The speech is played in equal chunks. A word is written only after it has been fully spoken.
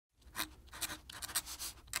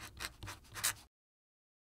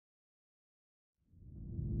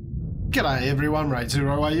G'day everyone,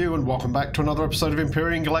 RaidzeroAU, and welcome back to another episode of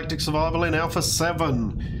Empyrion Galactic Survival in Alpha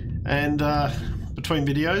 7. And between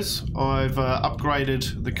videos, I've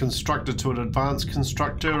upgraded the constructor to an advanced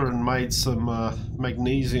constructor and made some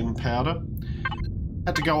magnesium powder.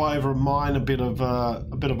 Had to go over and mine a bit of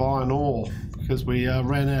iron ore because we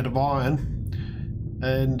ran out of iron,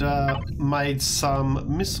 and made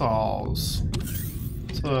some missiles.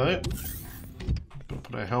 So, gonna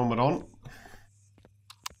put our helmet on.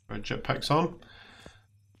 Jetpacks on.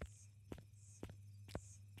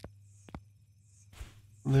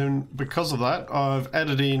 And then because of that, I've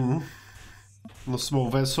added in the small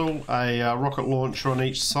vessel a rocket launcher on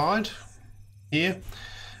each side here.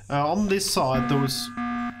 On this side there was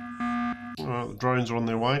the drones are on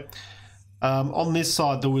their way. On this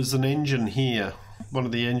side there was an engine here, one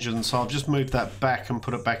of the engines, so I've just moved that back and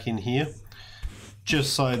put it back in here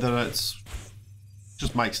just so that it's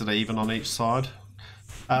just makes it even on each side.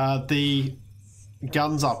 The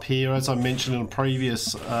guns up here, as I mentioned in a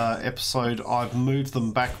previous episode, I've moved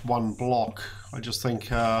them back one block. I just think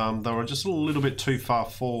they were just a little bit too far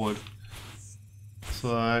forward.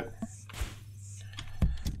 So,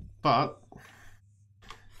 but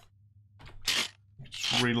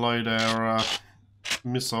just reload our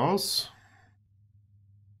missiles.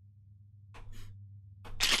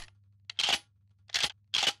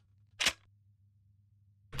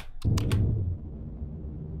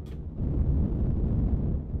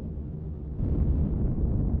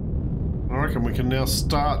 I reckon we can now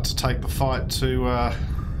start to take the fight to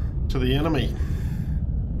the enemy.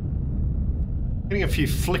 Getting a few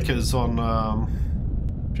flickers on, a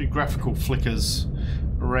few graphical flickers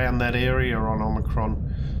around that area on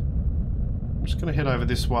Omicron. I'm just going to head over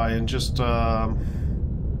this way and just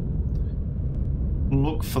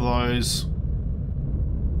look for those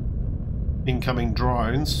incoming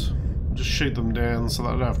drones. Just shoot them down so that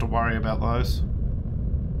I don't have to worry about those.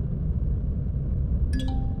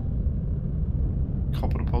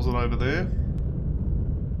 Copper deposit over there.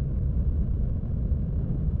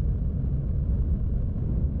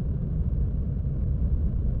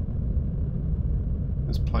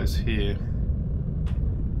 This place here.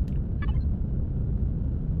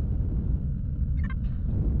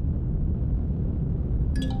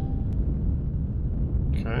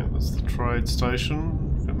 Okay, that's the trade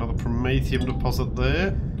station. Got another Promethium deposit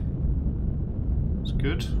there. It's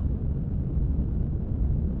good.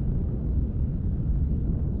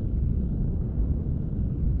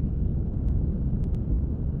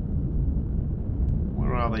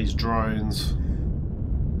 These drones.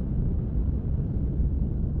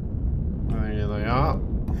 Oh, yeah, they are.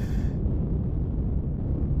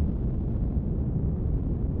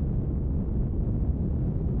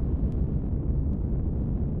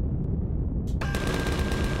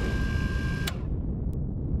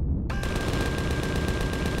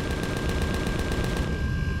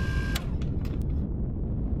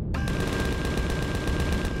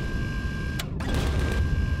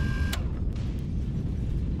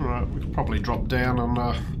 Probably drop down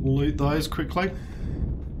and loot those quickly.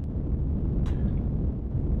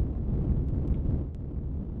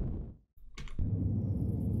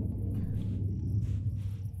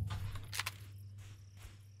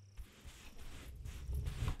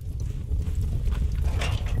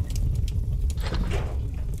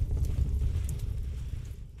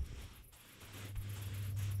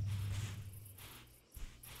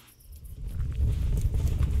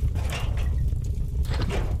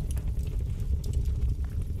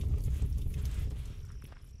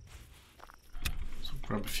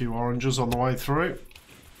 Grab a few oranges on the way through.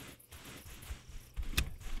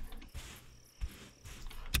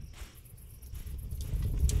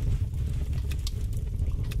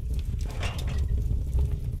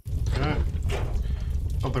 Okay.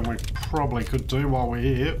 Something we probably could do while we're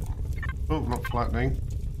here. Oh, not flattening.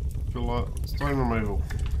 Feel like stone removal.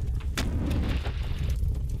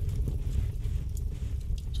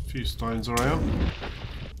 There's a few stones around.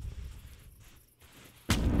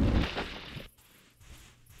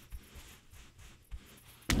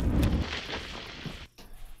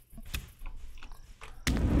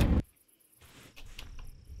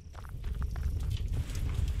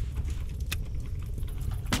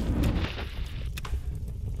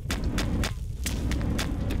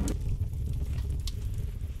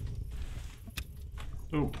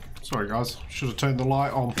 Oh, sorry guys, should have turned the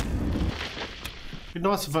light on. It'd be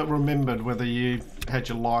nice if it remembered whether you had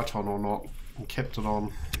your light on or not and kept it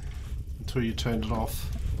on until you turned it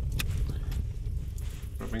off.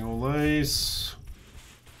 Grabbing all these.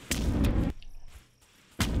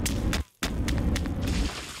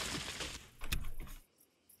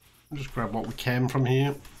 Just grab what we can from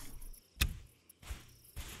here.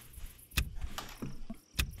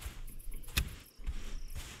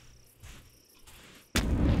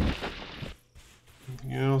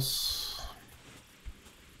 Anything else?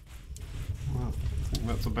 Well, I think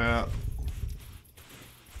that's about...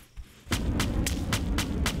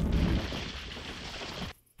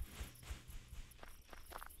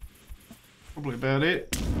 probably about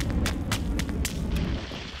it.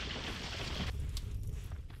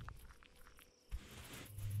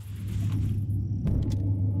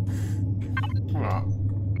 Right.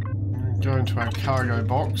 Go into our cargo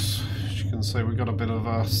box. As you can see, we've got a bit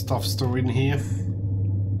of stuff still in here.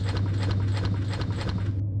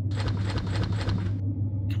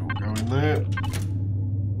 Can't go in there.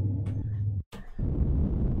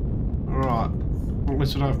 Alright. At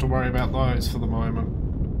least we don't have to worry about those for the moment.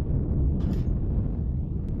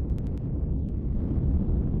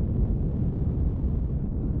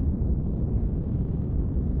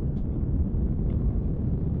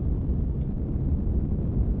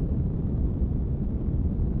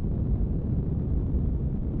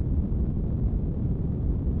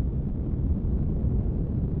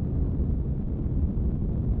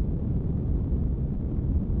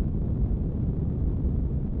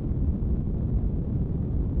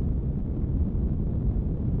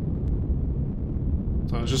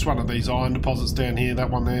 So it's just one of these iron deposits down here, that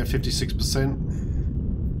one there,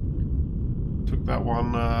 56%. Took that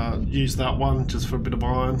one, used that one just for a bit of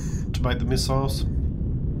iron to make the missiles.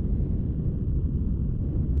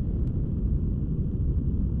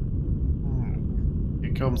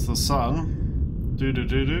 Here comes the sun.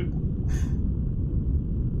 Do-do-do-do.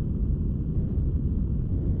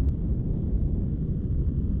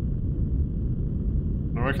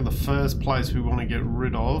 I reckon the first place we want to get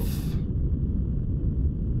rid of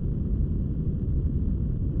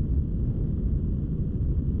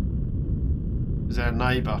is our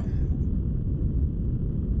neighbour.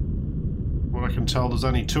 What I can tell, there's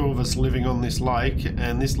only 2 of us living on this lake,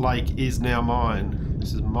 and this lake is now mine.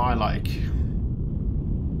 This is my lake.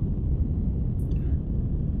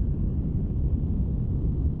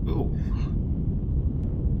 Ooh.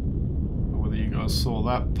 Whether you guys saw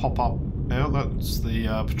that pop up out, that's the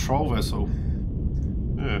patrol vessel.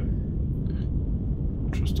 Yeah.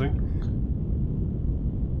 Interesting.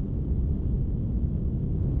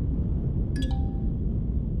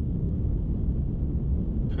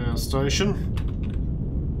 Power station.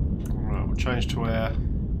 Alright, we'll change to our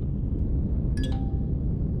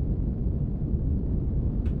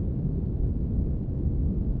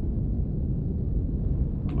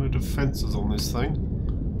load of fences on this thing.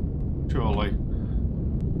 Surely.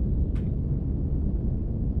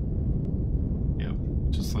 Yep,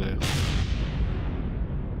 just there.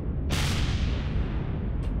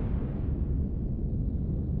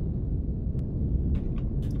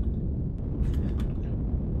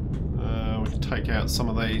 Take out some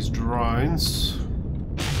of these drones.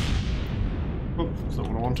 Oh, that's not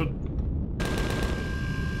what I wanted.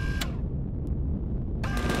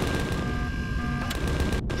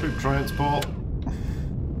 Troop transport.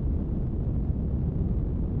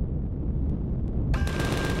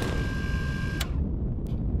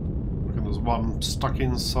 Reckon there's one stuck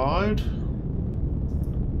inside.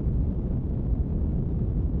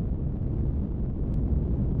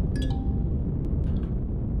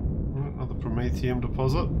 Lithium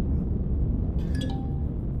deposit.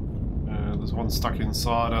 There's one stuck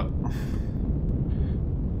inside it.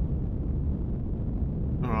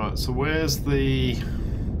 Alright, so where's the...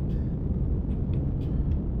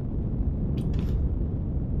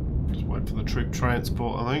 just wait for the troop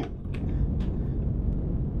transport, I think.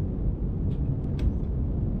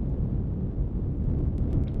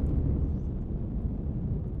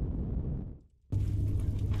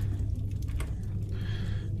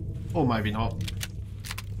 Or maybe not.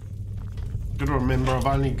 Gotta remember, I've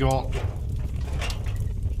only got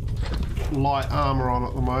light armor on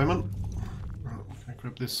at the moment. Right, okay,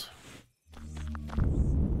 grab this.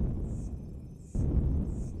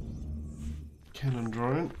 Cannon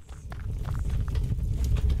drone.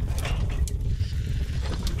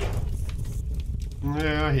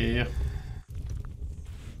 Yeah, I hear you.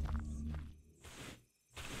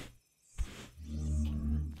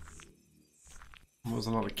 There's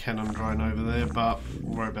another cannon drone over there, but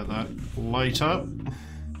we'll worry about that later.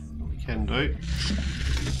 We can do.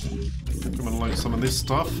 Come and load some of this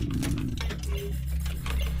stuff.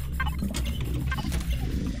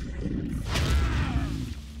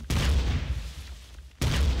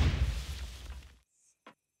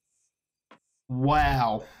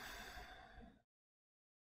 Wow.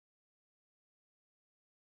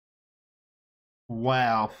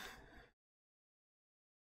 Wow.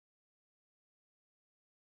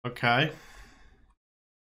 Okay.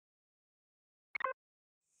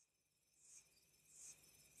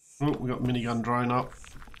 Oh, we got minigun drone up.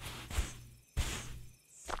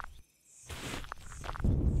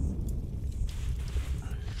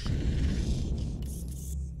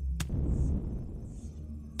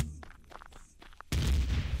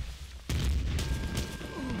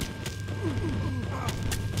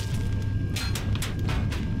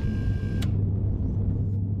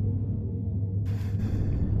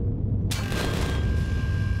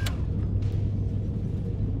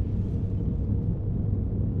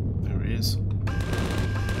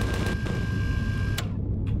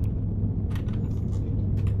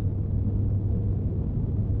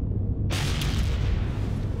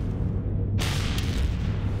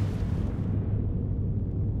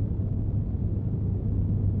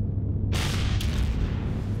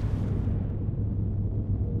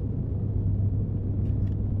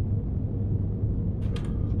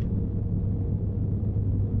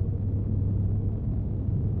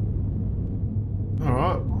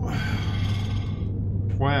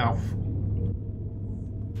 Wow.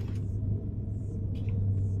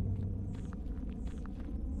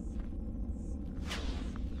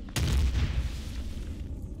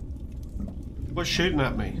 What's shooting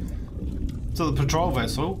at me? To the patrol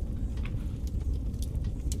vessel.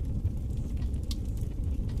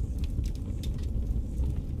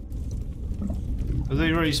 Has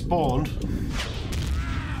he respawned?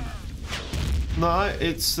 No,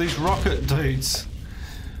 it's these rocket dudes.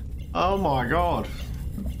 Oh my god.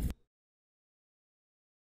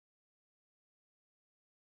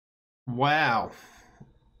 Wow.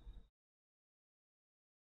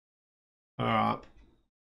 Alright.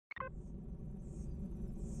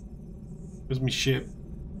 Where's my ship?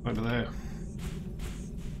 Over there.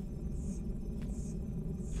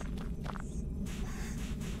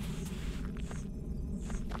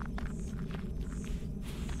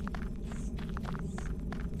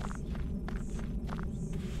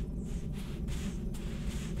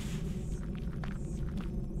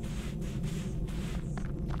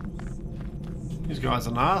 These guys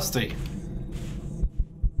are nasty.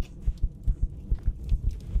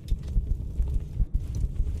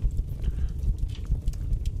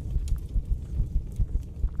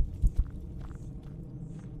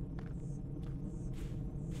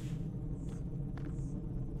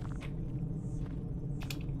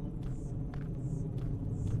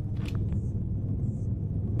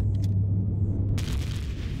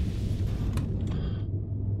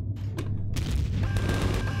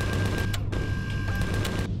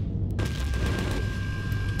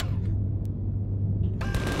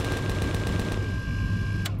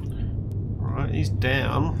 He's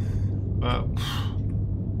down, but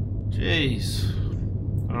jeez.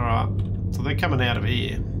 Alright, so they're coming out of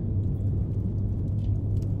here.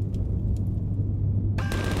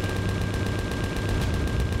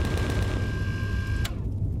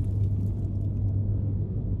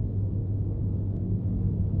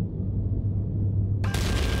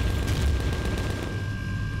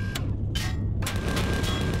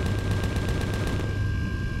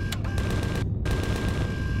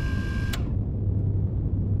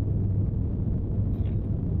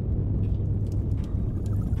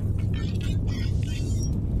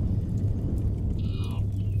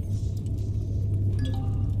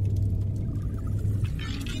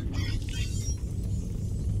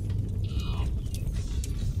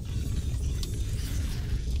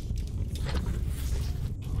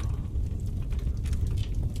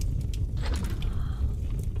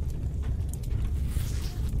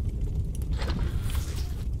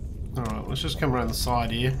 Alright, let's just come around the side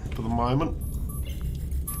here for the moment.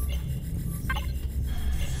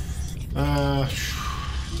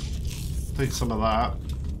 Take some of that.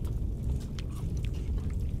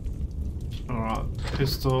 Alright,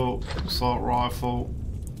 pistol, assault rifle.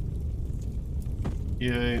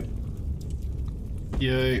 You.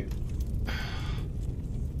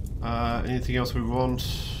 Anything else we want?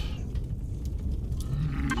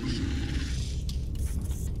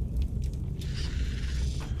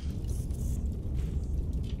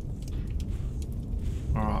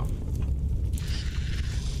 Alright.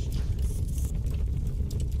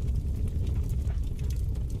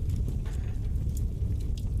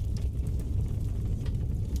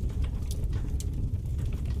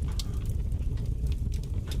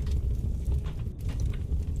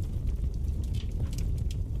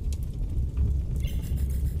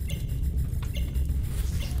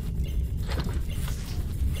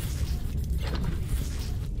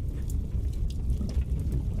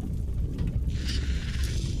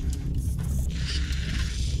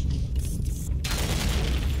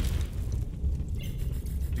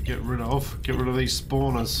 Get rid of these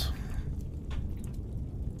spawners.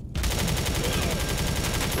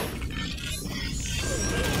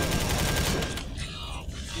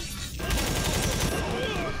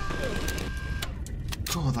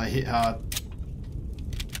 they hit hard.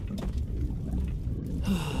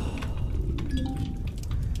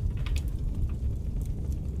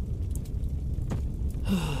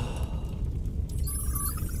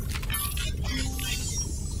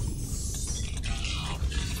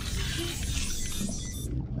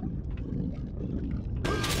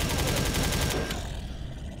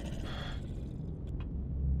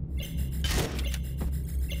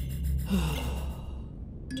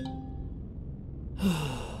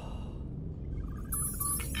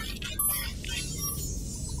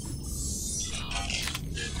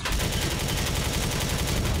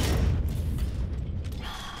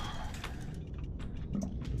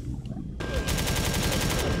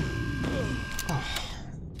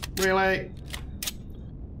 Really?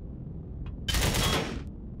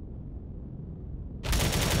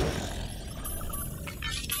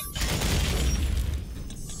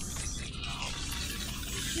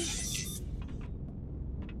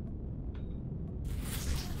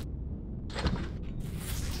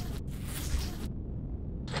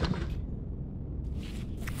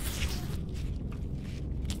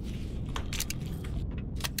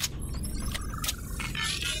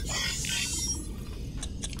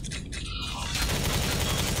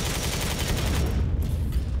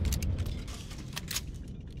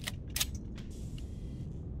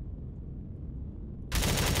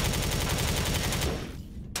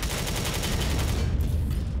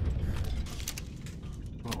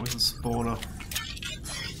 Spawner.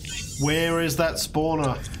 Where is that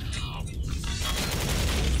spawner?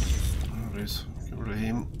 There it is. Get rid of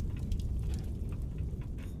him.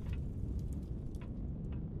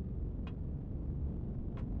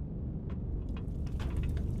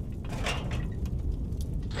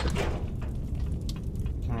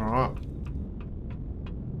 Alright.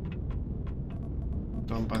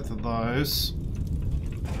 Done both of those.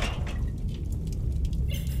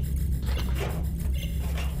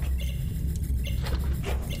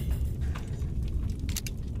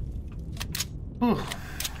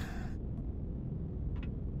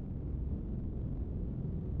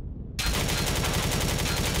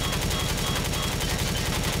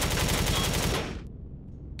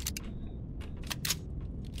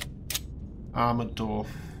 Armored door.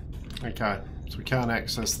 Okay, so we can't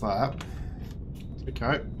access that.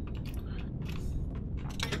 Okay.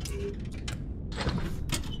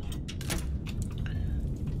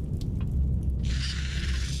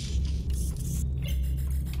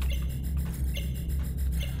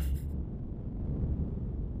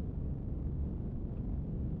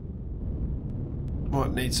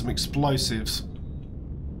 Might need some explosives.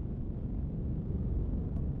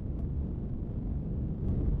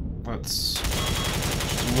 That's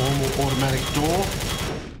just a normal automatic door.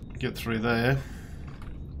 Get through there.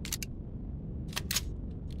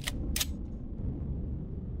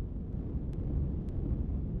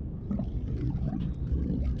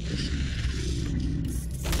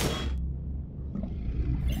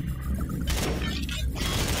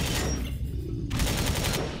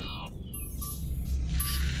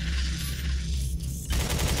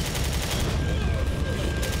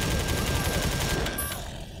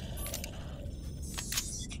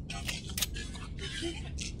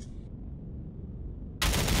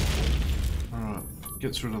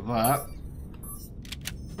 Gets rid of that.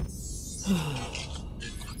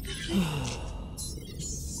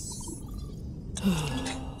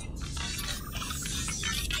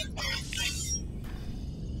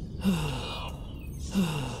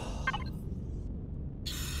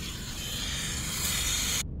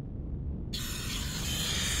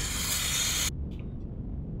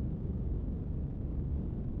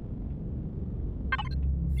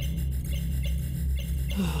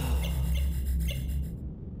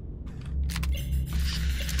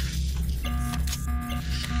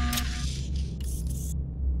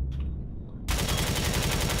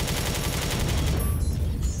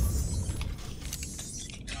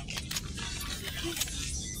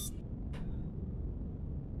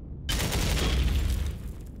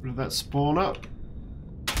 Rid of that spawner.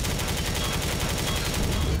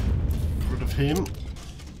 Rid of him.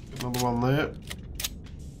 Another one there.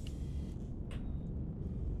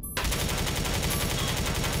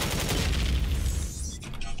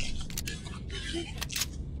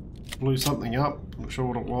 Blew something up. Not sure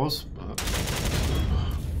what it was, but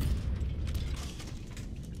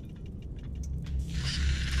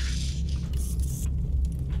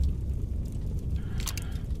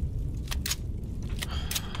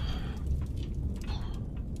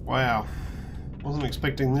wow. Wasn't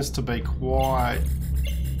expecting this to be quite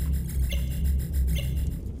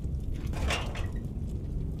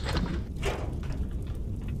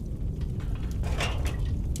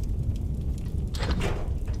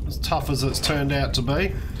tough as it's turned out to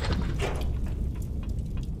be.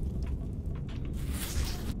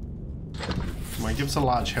 Come on, give us a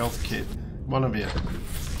large health kit. One of you.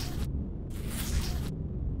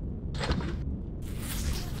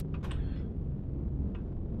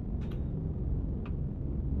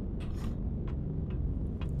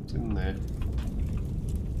 It's in there.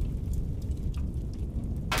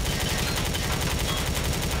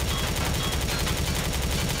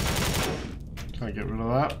 Can't get rid of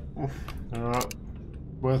that. Alright.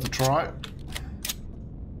 Worth a try.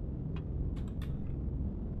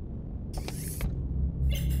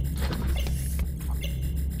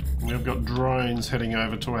 We've got drones heading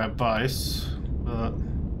over to our base, but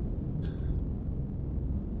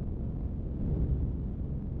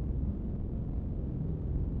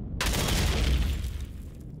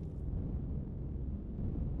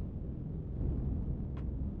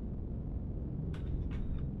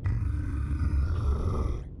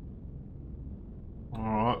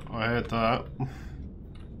alright, I heard that.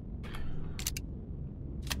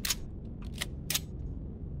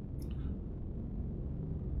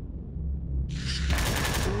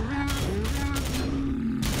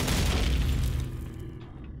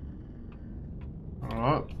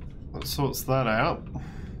 Sorts that out.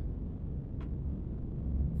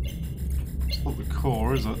 It's not the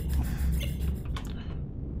core, is it?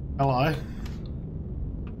 Hello.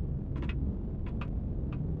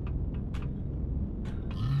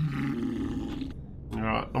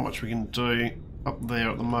 Alright, not much we can do up there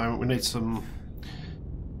at the moment. We need some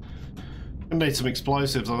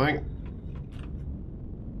explosives, I think.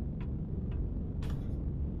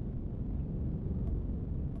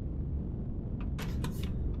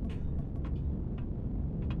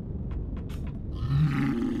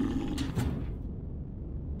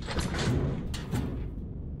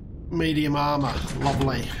 Medium armor,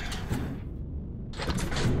 lovely.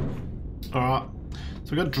 Alright, so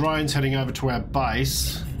we've got drones heading over to our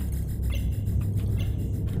base.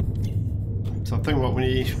 So I think what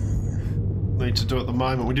we need to do at the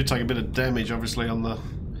moment, we did take a bit of damage obviously on the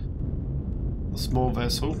small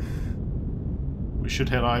vessel. We should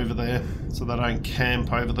head over there so they don't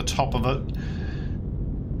camp over the top of it.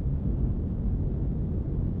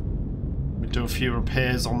 We do a few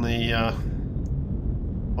repairs on the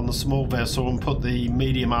small vessel and put the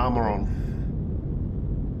medium armor on.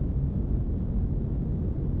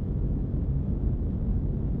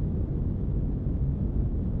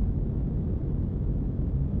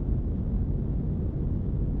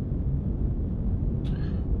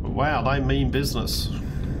 But wow, they mean business.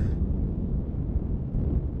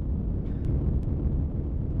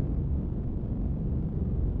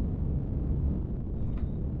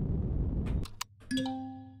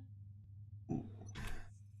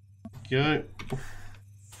 Go.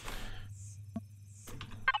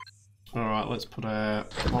 Alright, let's put our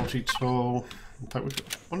multi-tool. In fact,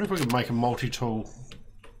 I wonder if we could make a multi-tool.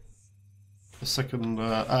 The second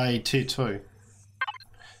A tier 2.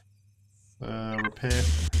 Repair.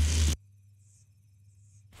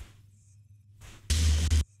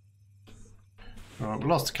 Alright, we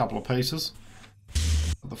lost a couple of pieces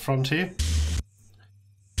at the front here.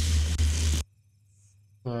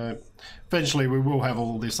 So eventually we will have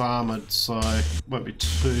all this armoured, so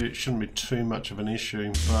it shouldn't be too much of an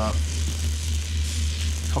issue, but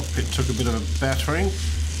the cockpit took a bit of a battering.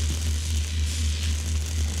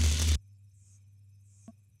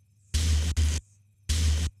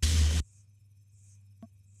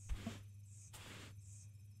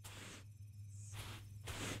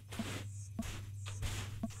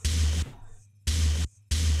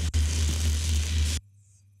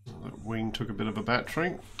 That wing took a bit of a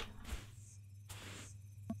battering.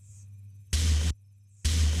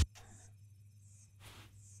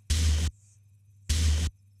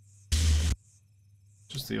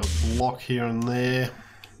 Just the odd block here and there.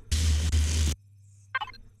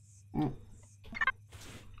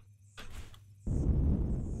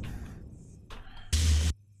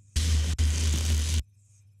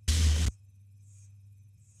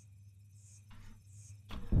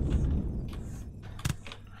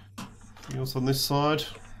 Anything else on this side?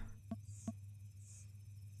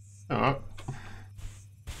 Alright.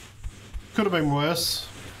 Could have been worse.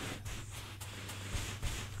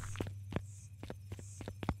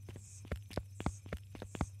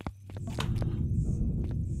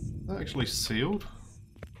 Actually sealed.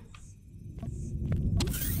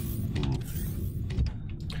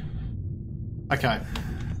 Okay,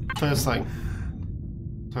 first thing,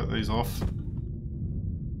 take these off.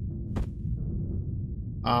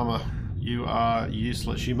 Armor, you are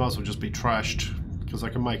useless. You might as well just be trashed because I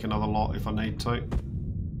can make another lot if I need to.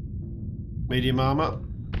 Medium armor,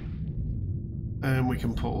 And we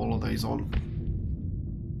can put all of these on.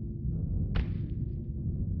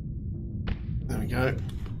 There we go.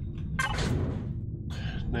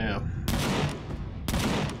 Now,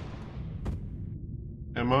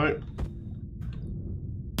 ammo.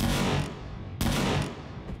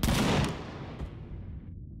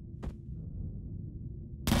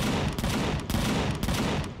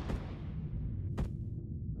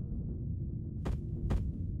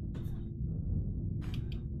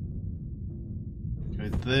 Go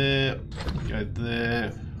there, go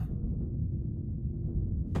there.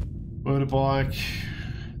 Motorbike.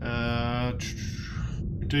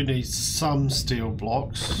 We do need some steel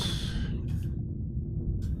blocks.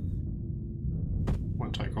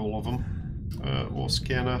 Won't take all of them. Or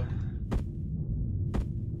scanner.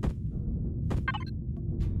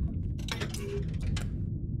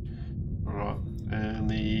 Alright, and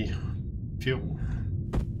the fuel.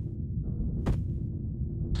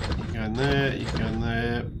 You can go in there, you can go in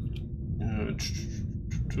there.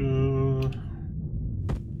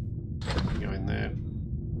 Go in there.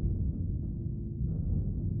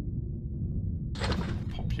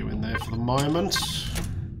 Pop you in there for the moment.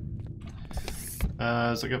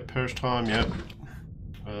 Has it got perish time? Yep.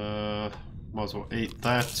 Might as well eat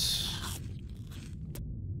that.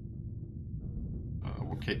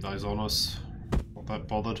 We'll keep those on us. Not that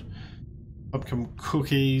bothered. Pumpkin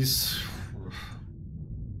cookies.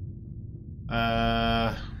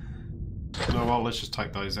 No, well, let's just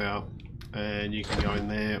take those out. And you can go in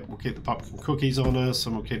there. We'll keep the pumpkin cookies on us,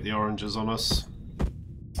 and we'll keep the oranges on us.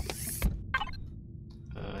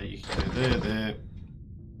 You can go there, there.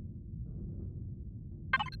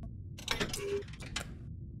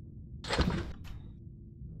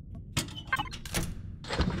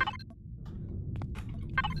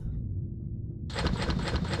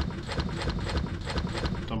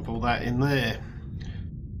 Dump all that in there.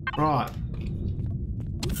 Right.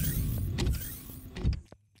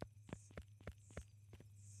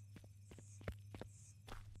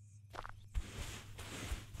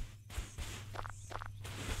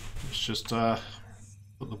 Just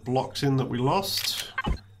put the blocks in that we lost.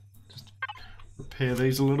 Just repair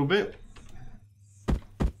these a little bit.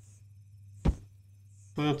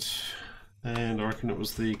 That, and I reckon it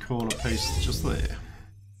was the corner piece just there.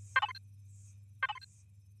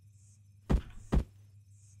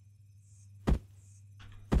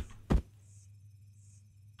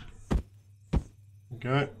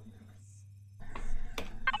 Okay.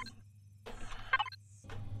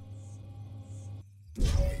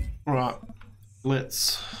 Right,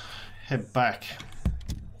 let's head back.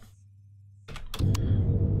 I'm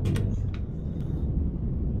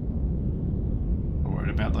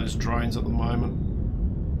worried about those drones at the moment.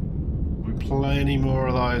 There'll be plenty more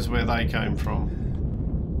of those where they came from.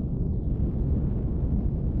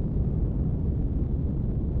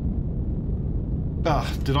 Ah,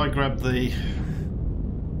 did I grab the...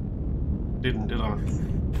 Didn't, did I?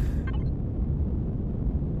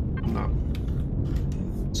 No.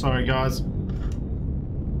 Sorry guys,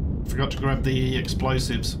 forgot to grab the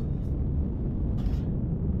explosives.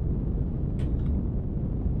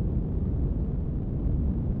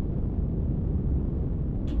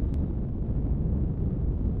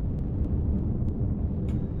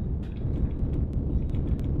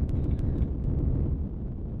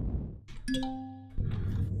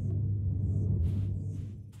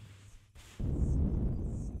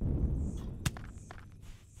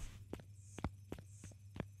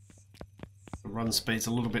 Run speed's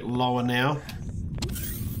a little bit lower now.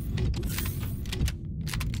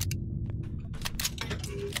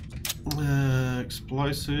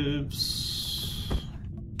 Explosives.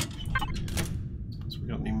 So we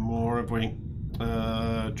got any more? Have we?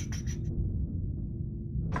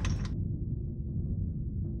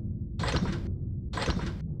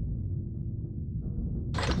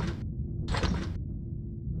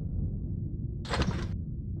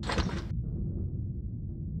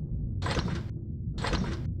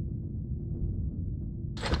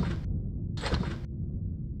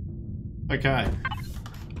 Okay.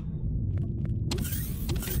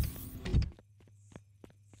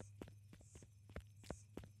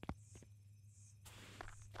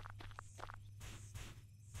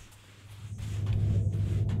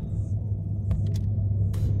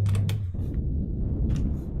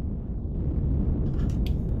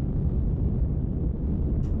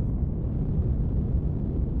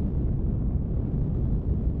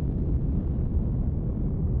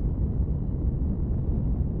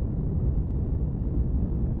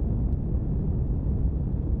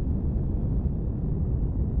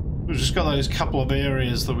 We've just got those couple of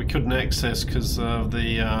areas that we couldn't access because of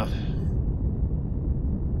the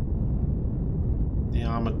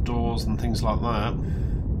armoured doors and things like that.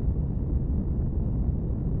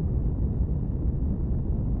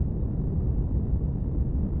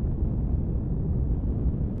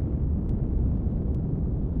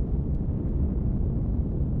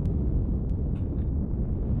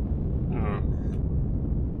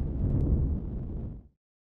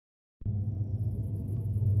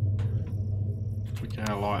 Flick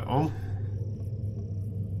our light on.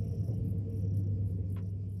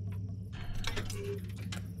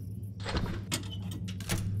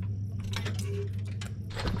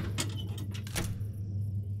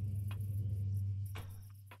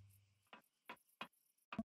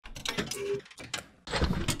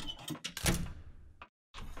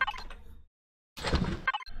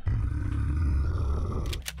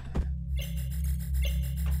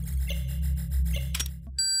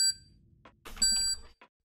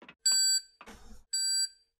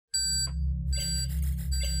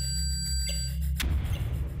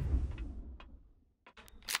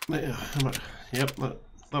 Yeah, yep,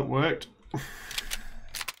 that worked.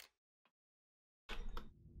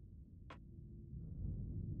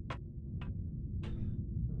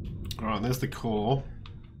 Alright, there's the core.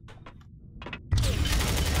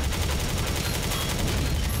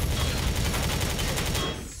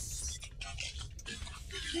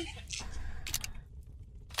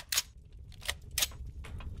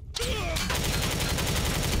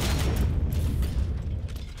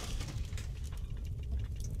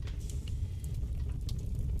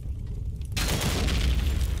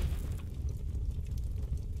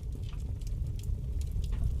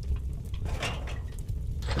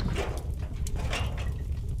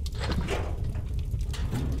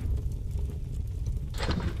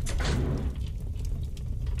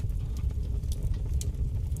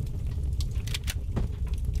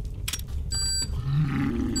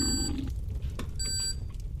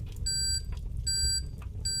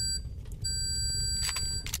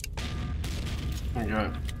 There we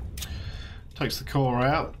go. Takes the core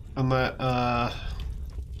out, and that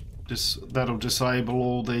that'll disable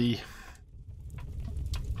all the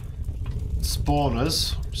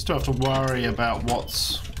spawners. Still have to worry about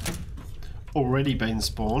what's already been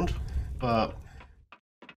spawned, but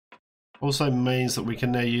also means that we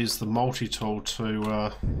can now use the multi-tool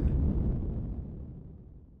to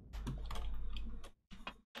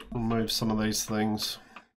remove some of these things.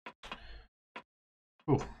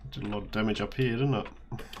 Oh, did a lot of damage up here, didn't it?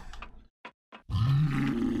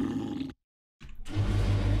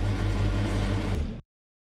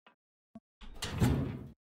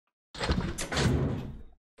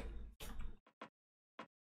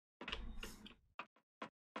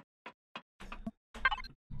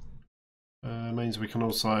 Means we can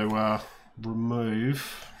also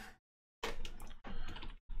remove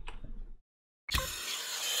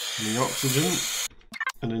any oxygen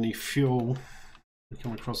and any fuel. We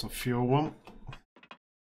come across a fuel one.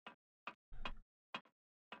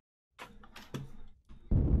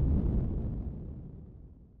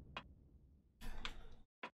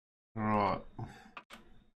 Alright.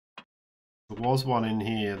 There was one in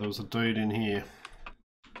here. There was a dude in here.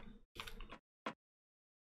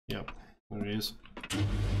 Yep, there he is.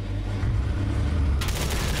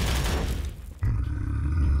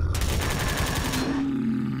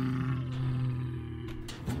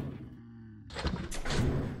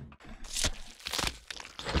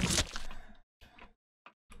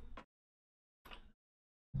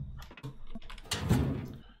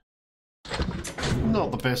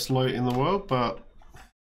 Not the best loot in the world, but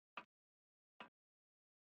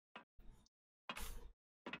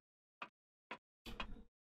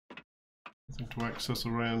nothing to access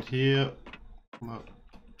around here. No.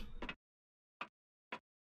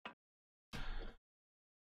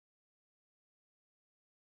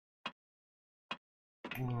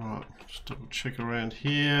 Alright, just double check around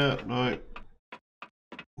here. No.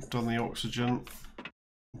 I've done the oxygen.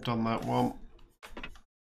 I've done that one.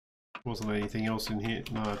 Wasn't anything else in here.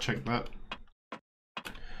 No, I checked that.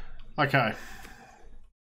 Okay.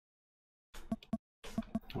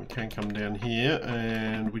 We can come down here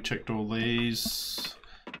and we checked all these.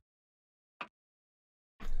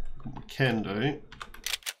 What we can do.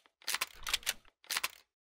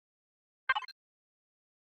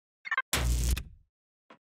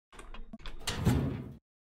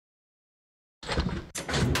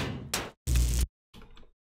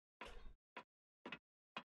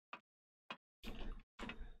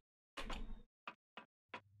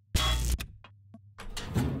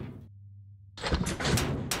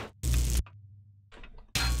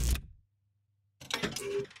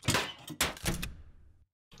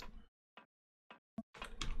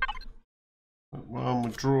 One,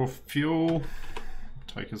 withdraw fuel,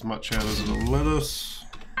 Take as much out as it'll let us.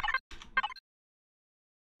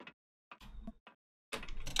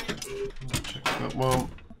 Check that one.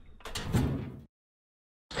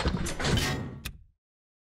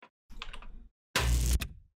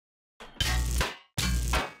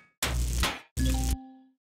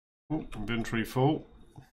 Oh, inventory full.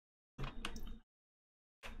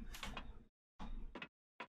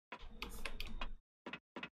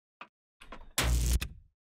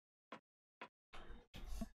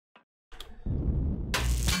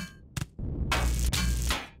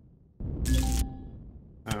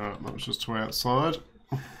 Alright, that was just to outside.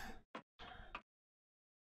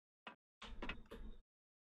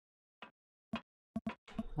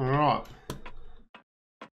 Alright.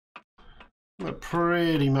 That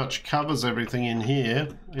pretty much covers everything in here.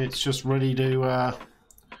 It's just ready to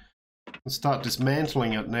start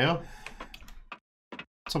dismantling it now.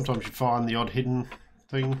 Sometimes you find the odd hidden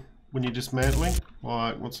thing when you're dismantling.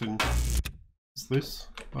 Like, what's this?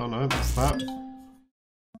 Oh no, that's that.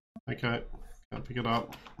 Okay, can't pick it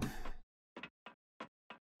up.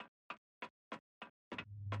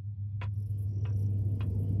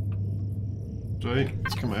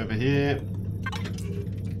 Let's come over here.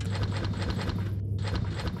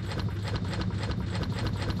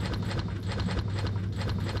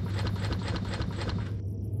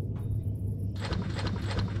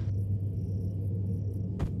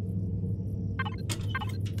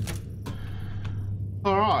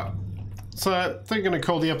 Alright, so I think I'm going to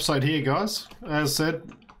call the episode here, guys. As said,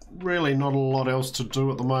 really not a lot else to do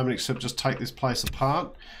at the moment except just take this place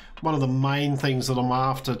apart. One of the main things that I'm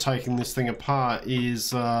after taking this thing apart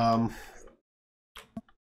is the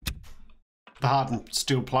hardened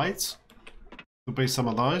steel plates. There'll be some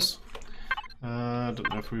of those. I don't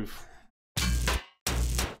know if we've...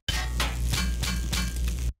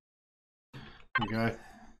 There we go.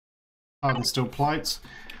 Hardened steel plates.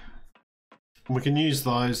 We can use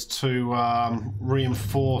those to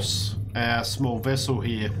reinforce our small vessel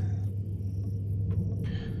here.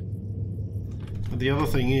 The other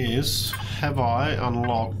thing is, have I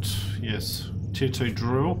unlocked, yes, tier 2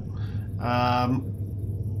 drill,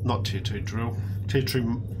 not tier 2 drill, tier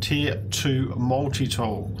 2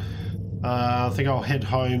 multi-tool. I think I'll head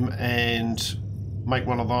home and make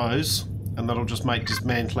one of those, and that'll just make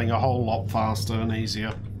dismantling a whole lot faster and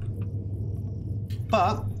easier.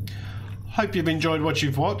 But hope you've enjoyed what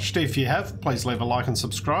you've watched. If you have, please leave a like and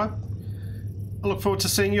subscribe. I look forward to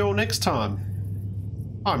seeing you all next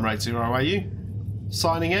time. I'm RaidzeroAU,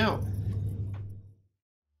 signing out.